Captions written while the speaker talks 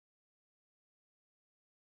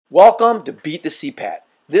Welcome to Beat the CPAT.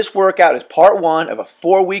 This workout is part 1 of a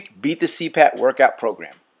 4-week Beat the CPAT workout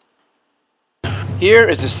program. Here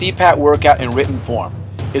is the CPAT workout in written form.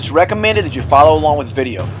 It's recommended that you follow along with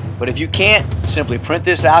video, but if you can't, simply print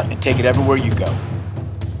this out and take it everywhere you go.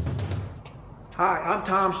 Hi, I'm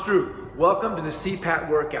Tom Stroop. Welcome to the CPAT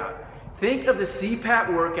workout. Think of the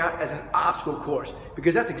CPAT workout as an obstacle course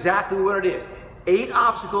because that's exactly what it is. 8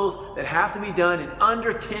 obstacles that have to be done in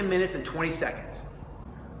under 10 minutes and 20 seconds.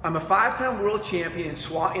 I'm a 5-time world champion in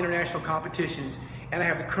SWAT international competitions, and I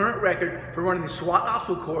have the current record for running the SWAT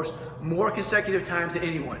obstacle course more consecutive times than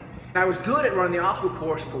anyone. And I was good at running the obstacle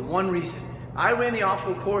course for one reason. I ran the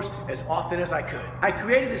obstacle course as often as I could. I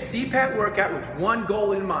created the CPAT workout with one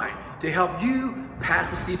goal in mind, to help you pass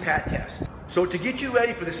the CPAT test. So to get you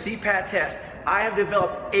ready for the CPAT test, I have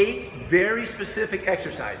developed 8 very specific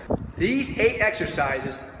exercises. These 8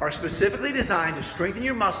 exercises are specifically designed to strengthen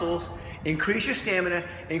your muscles, increase your stamina,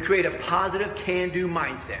 and create a positive can-do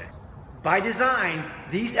mindset. By design,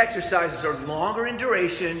 these exercises are longer in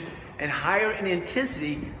duration and higher in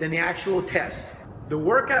intensity than the actual test. The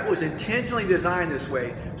workout was intentionally designed this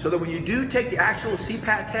way so that when you do take the actual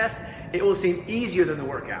CPAT test, it will seem easier than the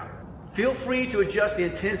workout. Feel free to adjust the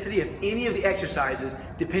intensity of any of the exercises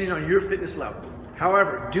depending on your fitness level.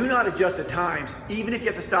 However, do not adjust the times even if you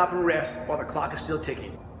have to stop and rest while the clock is still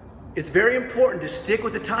ticking. It's very important to stick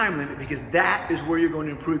with the time limit because that is where you're going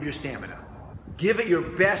to improve your stamina. Give it your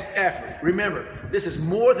best effort. Remember, this is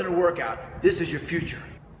more than a workout, this is your future.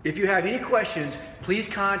 If you have any questions, please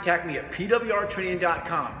contact me at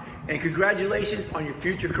pwrtraining.com, and congratulations on your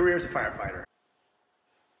future career as a firefighter.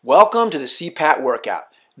 Welcome to the CPAT workout.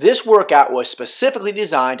 This workout was specifically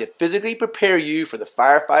designed to physically prepare you for the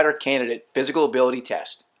firefighter candidate physical ability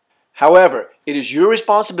test. However, it is your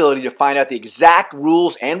responsibility to find out the exact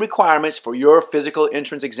rules and requirements for your physical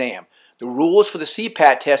entrance exam. The rules for the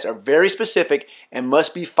CPAT test are very specific and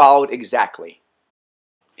must be followed exactly.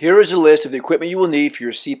 Here is a list of the equipment you will need for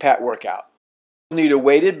your CPAT workout. You'll need a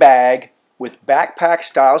weighted bag with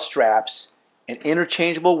backpack-style straps and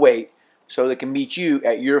interchangeable weight so that it can meet you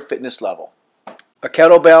at your fitness level. A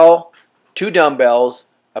kettlebell, 2 dumbbells,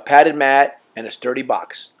 a padded mat, and a sturdy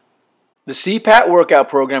box. The CPAT workout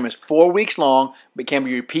program is 4 weeks long but can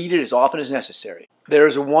be repeated as often as necessary. There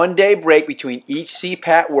is a 1-day break between each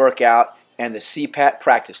CPAT workout and the CPAT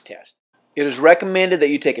practice test. It is recommended that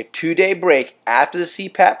you take a 2-day break after the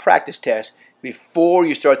CPAT practice test before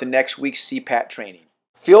you start the next week's CPAT training.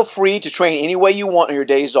 Feel free to train any way you want on your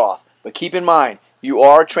days off, but keep in mind you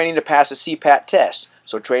are training to pass the CPAT test,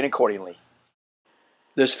 so train accordingly.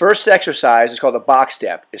 This first exercise is called the box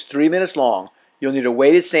step. It's 3 minutes long. You'll need a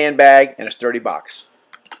weighted sandbag and a sturdy box.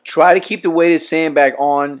 Try to keep the weighted sandbag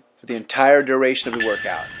on for the entire duration of the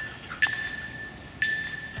workout.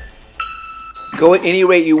 Go at any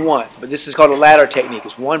rate you want, but this is called a ladder technique.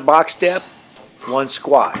 It's 1 box step, 1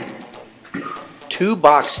 squat. 2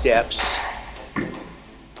 box steps,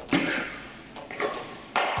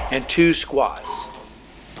 and 2 squats.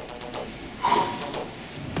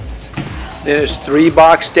 Then there's 3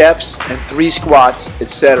 box steps and 3 squats,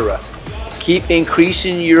 etc. Keep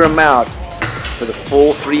increasing your amount for the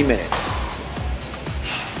full 3 minutes.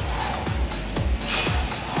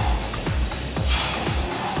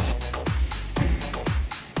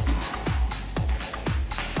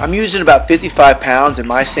 I'm using about 55 pounds in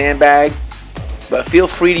my sandbag, but feel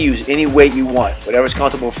free to use any weight you want, whatever's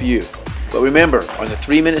comfortable for you. But remember, on the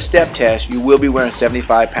 3-minute step test, you will be wearing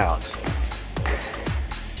 75 pounds.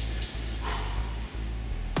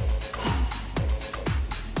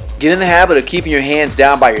 Get in the habit of keeping your hands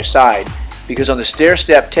down by your side because on the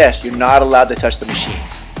stair-step test, you're not allowed to touch the machine.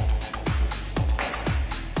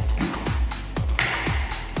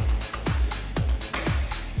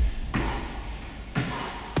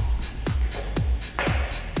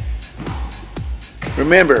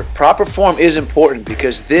 Remember, proper form is important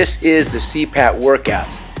because this is the CPAT workout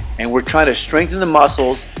and we're trying to strengthen the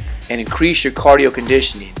muscles and increase your cardio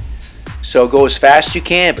conditioning. So go as fast as you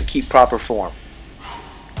can, but keep proper form.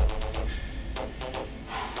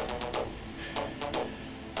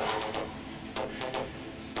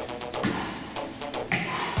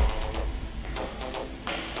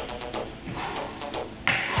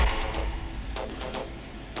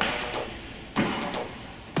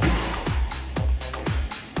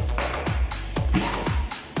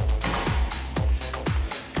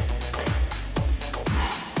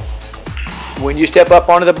 When you step up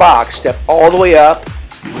onto the box, step all the way up.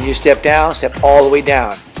 When you step down, step all the way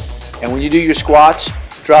down. And when you do your squats,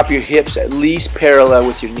 drop your hips at least parallel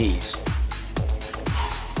with your knees.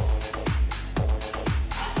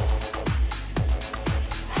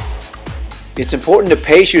 It's important to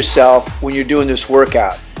pace yourself when you're doing this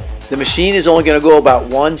workout. The machine is only going to go about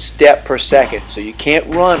 1 step per second, so you can't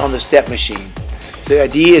run on the step machine. The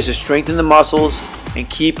idea is to strengthen the muscles and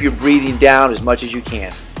keep your breathing down as much as you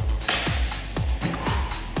can.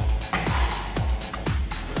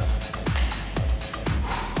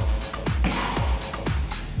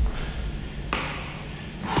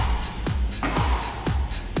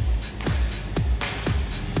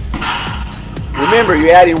 Remember,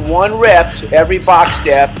 you're adding 1 rep to every box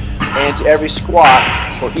step and to every squat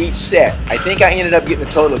for each set. I think I ended up getting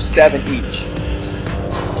a total of 7 each.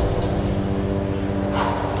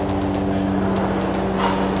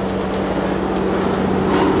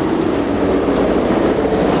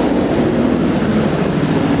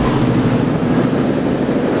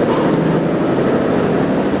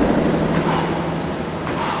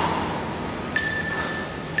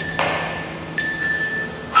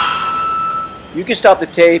 You can stop the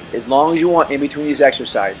tape as long as you want in between these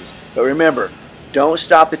exercises, but remember, don't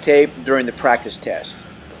stop the tape during the practice test.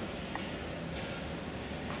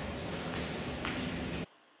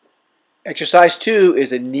 Exercise 2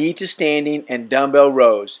 is a knee to standing and dumbbell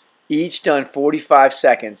rows, each done 45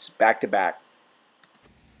 seconds back to back.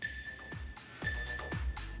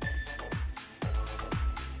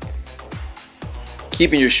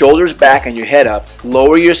 Keeping your shoulders back and your head up,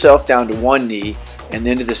 lower yourself down to one knee and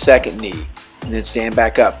then to the second knee, and then stand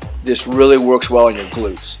back up. This really works well on your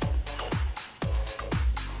glutes.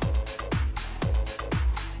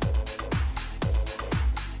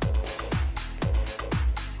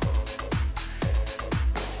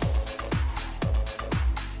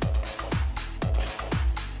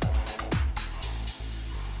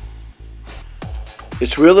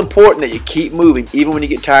 It's real important that you keep moving even when you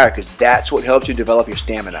get tired, because that's what helps you develop your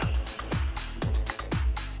stamina.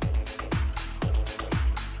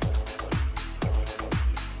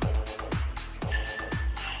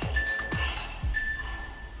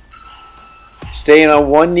 Staying on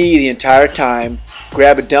one knee the entire time,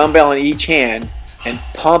 grab a dumbbell in each hand and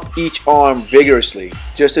pump each arm vigorously,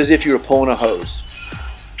 just as if you were pulling a hose.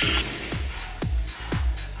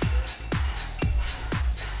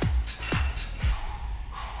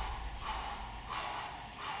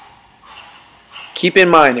 Keep in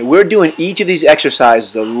mind that we're doing each of these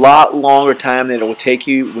exercises a lot longer time than it will take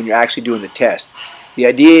you when you're actually doing the test. The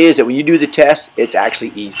idea is that when you do the test, it's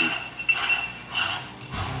actually easy.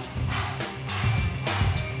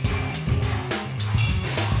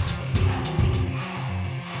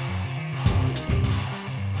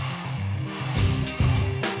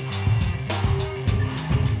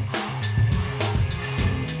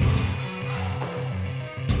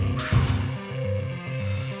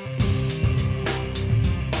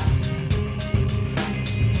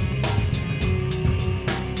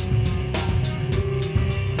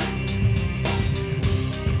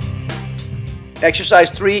 Exercise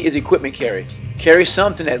 3 is equipment carry. Carry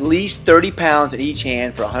something at least 30 pounds in each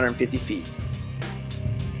hand for 150 feet.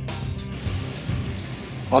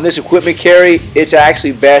 On this equipment carry, it's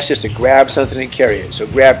actually best just to grab something and carry it. So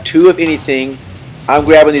grab 2 of anything. I'm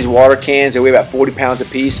grabbing these water cans. They weigh about 40 pounds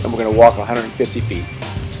apiece, and we're going to walk 150 feet.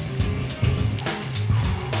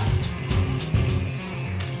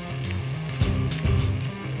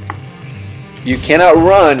 You cannot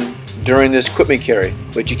run during this equipment carry,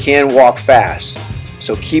 but you can walk fast.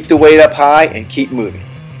 So keep the weight up high and keep moving.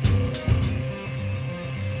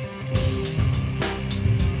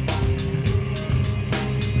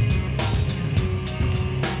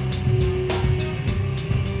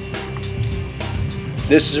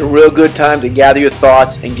 This is a real good time to gather your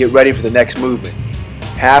thoughts and get ready for the next movement.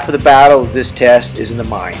 Half of the battle of this test is in the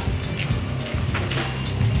mind.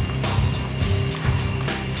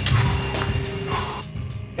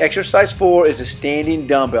 Exercise 4 is a standing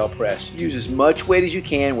dumbbell press. Use as much weight as you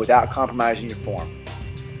can without compromising your form.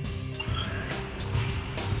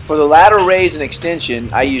 For the lateral raise and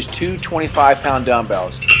extension, I use 2 25-pound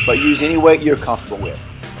dumbbells, but use any weight you're comfortable with.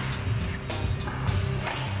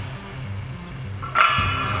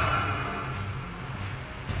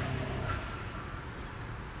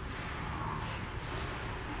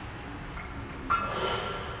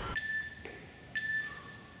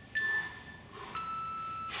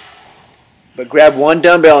 But grab 1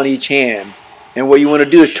 dumbbell in each hand, and what you want to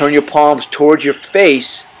do is turn your palms towards your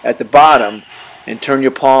face at the bottom and turn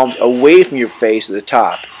your palms away from your face at the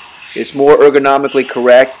top. It's more ergonomically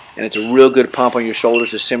correct, and it's a real good pump on your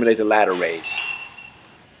shoulders to simulate the ladder raise.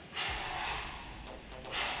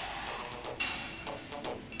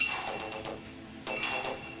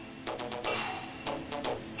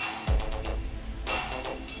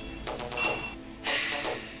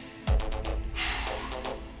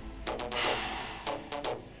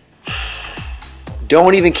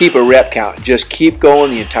 Don't even keep a rep count, just keep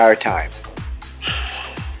going the entire time.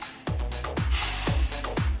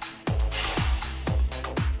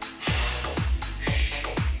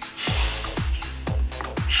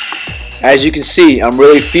 As you can see, I'm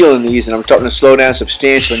really feeling these and I'm starting to slow down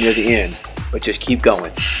substantially near the end, but just keep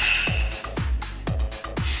going.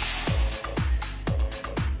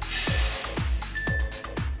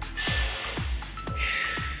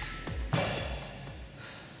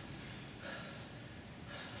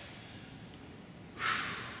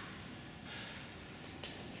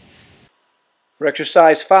 For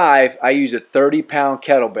exercise 5, I use a 30-pound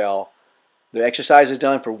kettlebell. The exercise is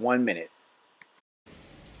done for 1 minute.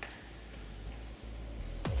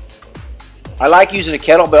 I like using a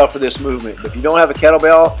kettlebell for this movement, but if you don't have a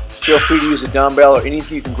kettlebell, feel free to use a dumbbell or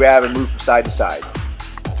anything you can grab and move from side to side.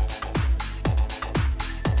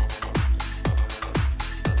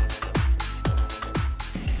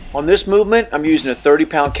 On this movement, I'm using a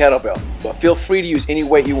 30-pound kettlebell, but feel free to use any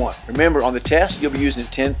weight you want. Remember, on the test, you'll be using a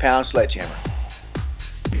 10-pound sledgehammer.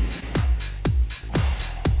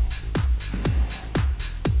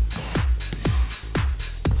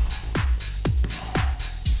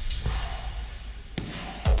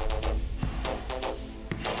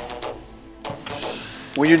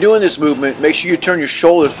 When you're doing this movement, make sure you turn your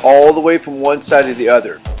shoulders all the way from one side to the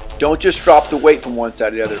other. Don't just drop the weight from one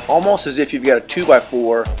side to the other, almost as if you've got a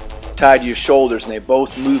 2x4 tied to your shoulders and they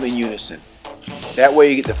both move in unison. That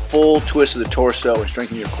way you get the full twist of the torso and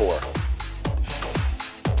strengthen your core.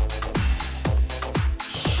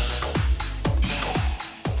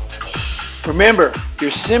 Remember,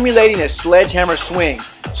 you're simulating a sledgehammer swing,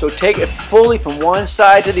 so take it fully from one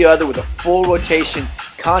side to the other with a full rotation,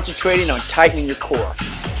 concentrating on tightening your core.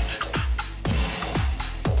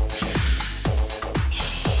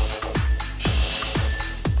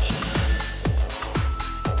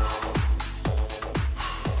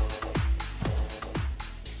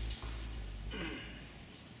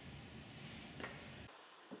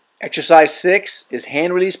 Exercise 6 is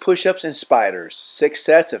hand release push-ups and spiders, 6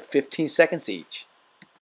 sets of 15 seconds each.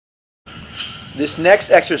 This next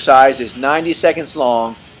exercise is 90 seconds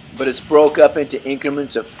long, but it's broke up into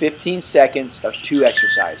increments of 15 seconds of 2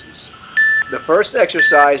 exercises. The first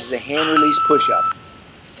exercise is a hand release push-up.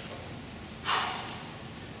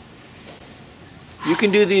 You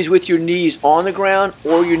can do these with your knees on the ground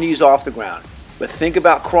or your knees off the ground, but think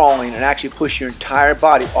about crawling and actually push your entire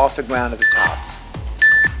body off the ground at the top.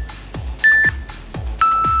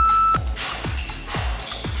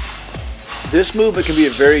 This movement can be a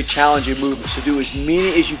very challenging movement, so do as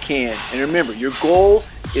many as you can. And remember, your goal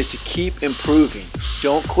is to keep improving.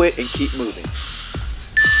 Don't quit and keep moving.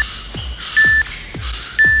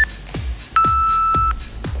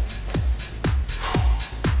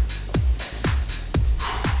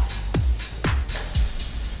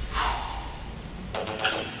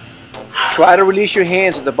 Try to release your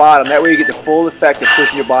hands at the bottom. That way you get the full effect of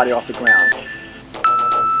pushing your body off the ground.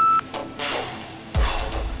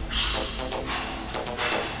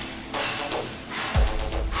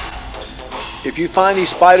 If you find these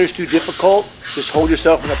spiders too difficult, just hold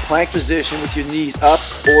yourself in a plank position with your knees up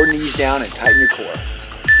or knees down and tighten your core.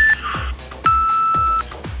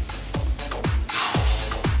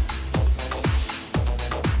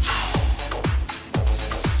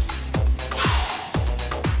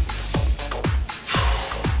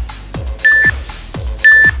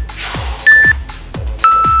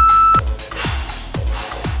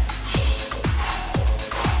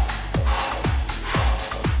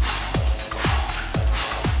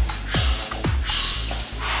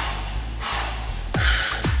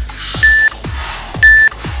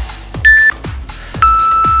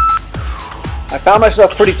 I found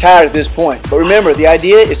myself pretty tired at this point, but remember, the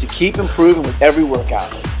idea is to keep improving with every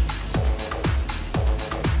workout.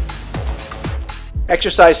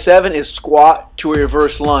 Exercise 7 is squat to a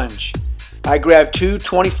reverse lunge. I grabbed 2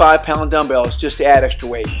 25-pound dumbbells just to add extra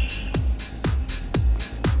weight.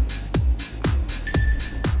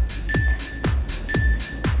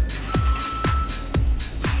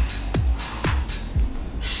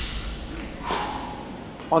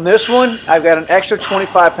 On this one, I've got an extra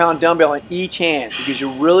 25-pound dumbbell in each hand because you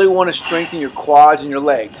really want to strengthen your quads and your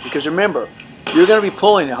legs. Because remember, you're going to be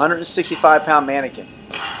pulling a 165-pound mannequin.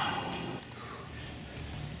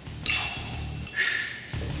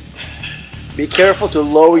 Be careful to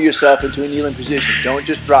lower yourself into a kneeling position. Don't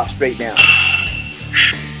just drop straight down.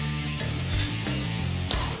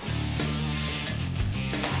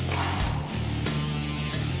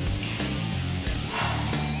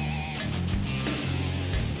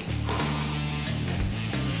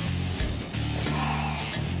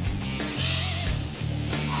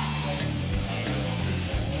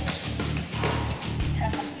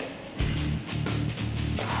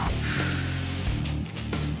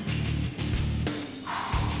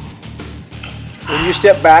 When you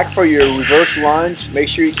step back for your reverse lunge, make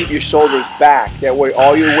sure you keep your shoulders back. That way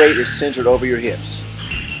all your weight is centered over your hips.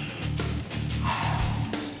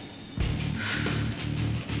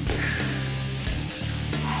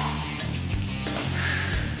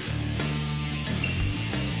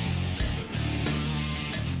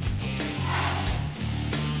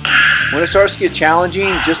 When it starts to get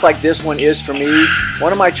challenging, just like this one is for me,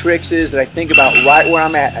 one of my tricks is that I think about right where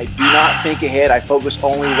I'm at. I do not think ahead, I focus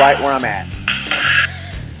only right where I'm at.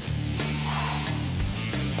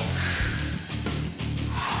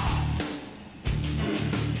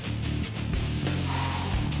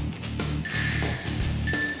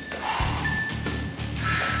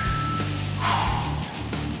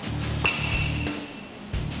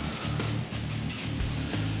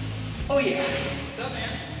 Oh yeah. What's up, man?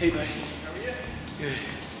 Hey, buddy. How are you? Good.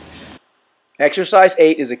 Exercise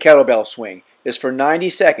 8 is a kettlebell swing. It's for 90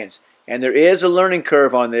 seconds, and there is a learning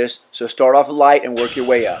curve on this, so start off light and work your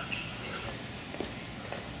way up.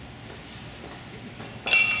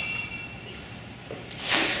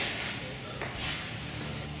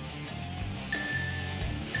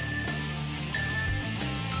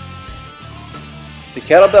 The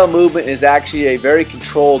kettlebell movement is actually a very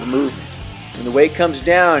controlled movement. When the weight comes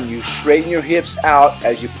down, you straighten your hips out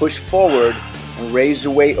as you push forward and raise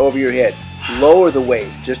the weight over your head. Lower the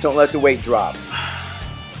weight, just don't let the weight drop.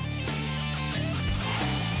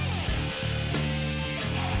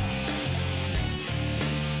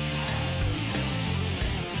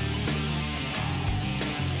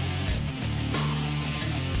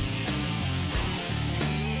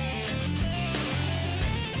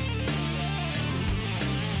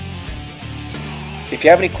 If you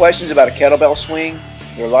have any questions about a kettlebell swing,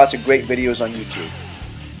 there are lots of great videos on YouTube.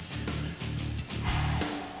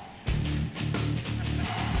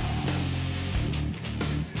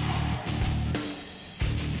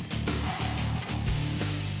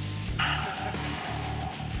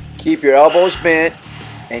 Keep your elbows bent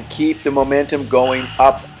and keep the momentum going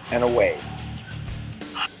up and away.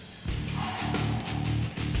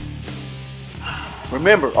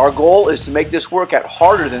 Remember, our goal is to make this workout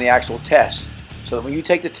harder than the actual test, so that when you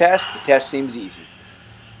take the test seems easy.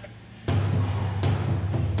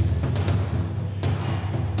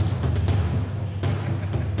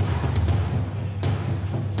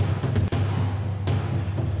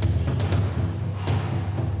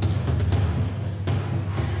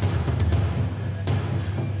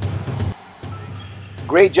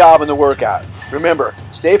 Great job in the workout. Remember,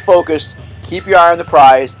 stay focused, keep your eye on the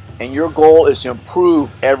prize, and your goal is to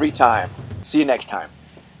improve every time. See you next time.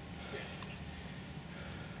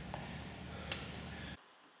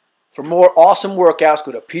 For more awesome workouts,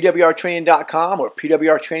 go to pwrtraining.com or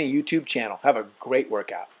PWR Training YouTube channel. Have a great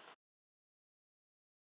workout.